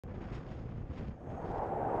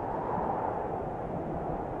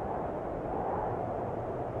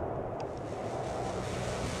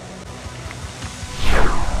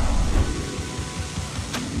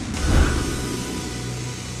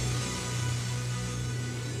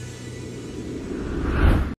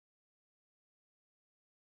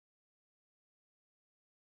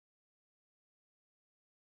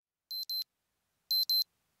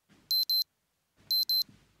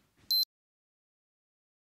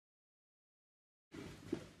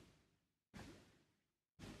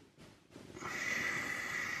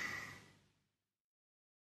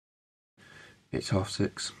It's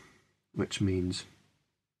 6:30, which means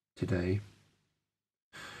today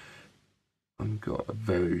I've got a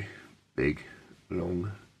very big,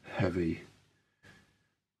 long, heavy,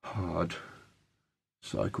 hard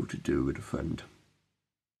cycle to do with a friend.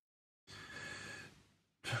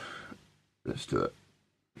 Let's do it.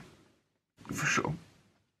 For sure.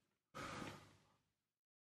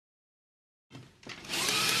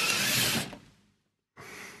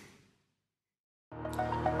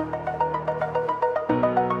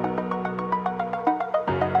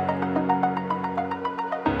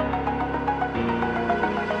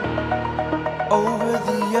 Over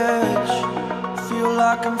the edge, feel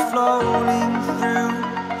like I'm floating through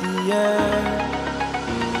the air.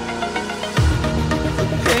 The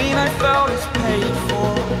pain I felt is paid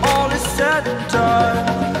for, all is said and done.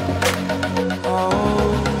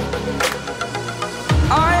 Oh,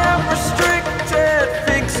 I am restricted,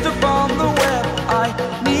 fixed upon the web. I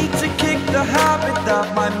need to kick the habit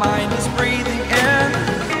that my mind is breathing in.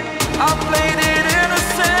 I played it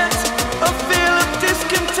innocent, a feel of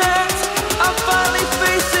discontent. I'm finally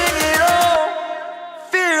facing it all,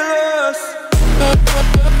 fearless.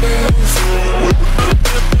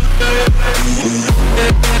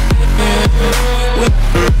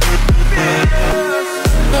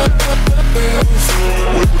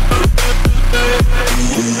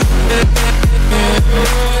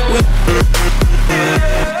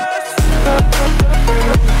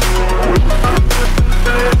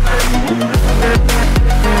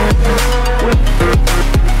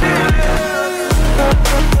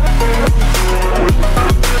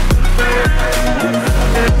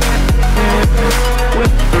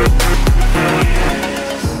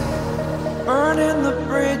 Burning the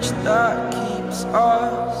bridge that keeps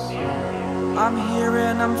us. I'm here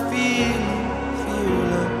and I'm feeling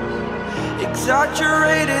fearless.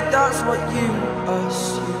 Exaggerated, that's what you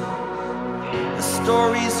assume. The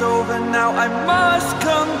story's over now, I must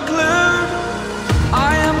conclude.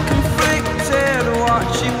 I am conflicted,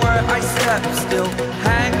 watching where I step still,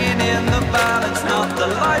 hanging in the balance. Not the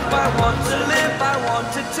life I want to live, I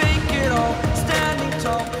want to take it all. Standing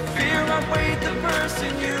tall, fear outweighed the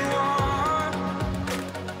person you are.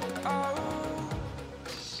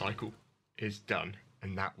 Cycle is done,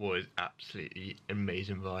 and that was absolutely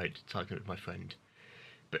amazing ride cycling with my friend.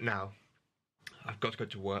 But now I've got to go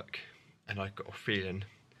to work, and I've got a feeling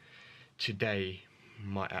today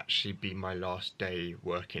might actually be my last day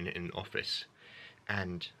working in an office,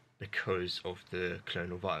 and because of the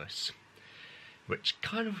coronavirus, which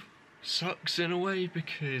kind of sucks in a way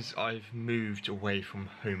because I've moved away from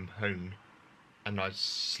home, and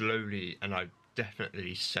I've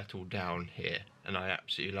definitely settled down here, and I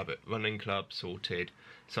absolutely love it. Running club sorted,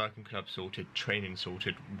 cycling club sorted, training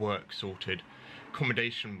sorted, work sorted,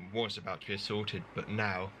 accommodation was about to be sorted, but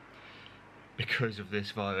now, because of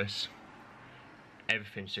this virus,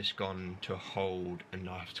 everything's just gone to a hold, and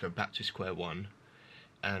I have to go back to square one,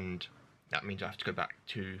 and that means I have to go back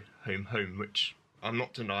to home, which I'm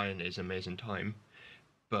not denying is an amazing time,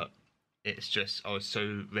 but it's just, I was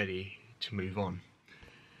so ready to move on.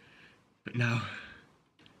 But now,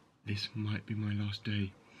 this might be my last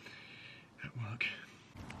day at work.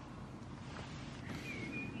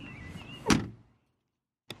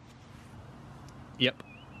 Yep,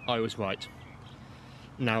 I was right.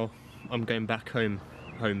 Now, I'm going back home.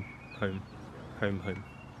 And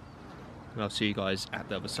I'll see you guys at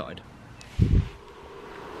the other side.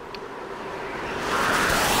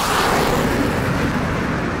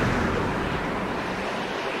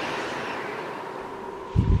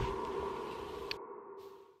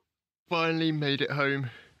 Finally made it home.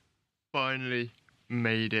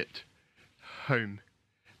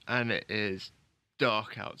 And it is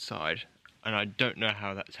dark outside, and I don't know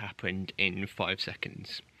how that's happened in 5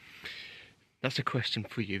 seconds. That's a question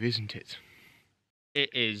for you, isn't it? It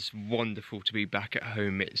is wonderful to be back at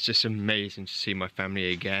home. It's just amazing to see my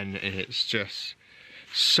family again, and it's just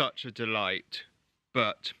such a delight.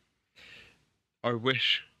 But I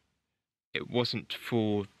wish it wasn't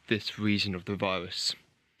for this reason of the virus.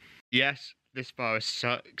 Yes, this virus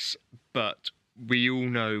sucks, but we all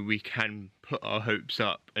know we can put our hopes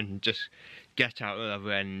up and just get out the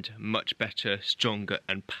other end much better, stronger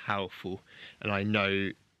and powerful. And I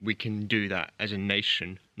know we can do that as a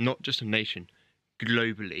nation, not just a nation,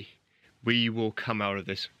 globally. We will come out of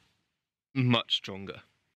this much stronger.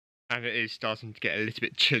 And it is starting to get a little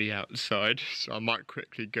bit chilly outside, so I might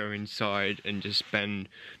quickly go inside and just spend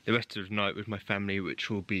the rest of the night with my family, which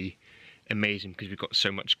will be amazing because we've got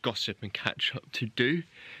so much gossip and catch up to do.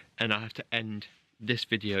 And I have to end this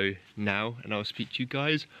video now, and I'll speak to you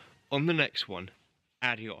guys on the next one.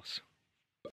 Adios.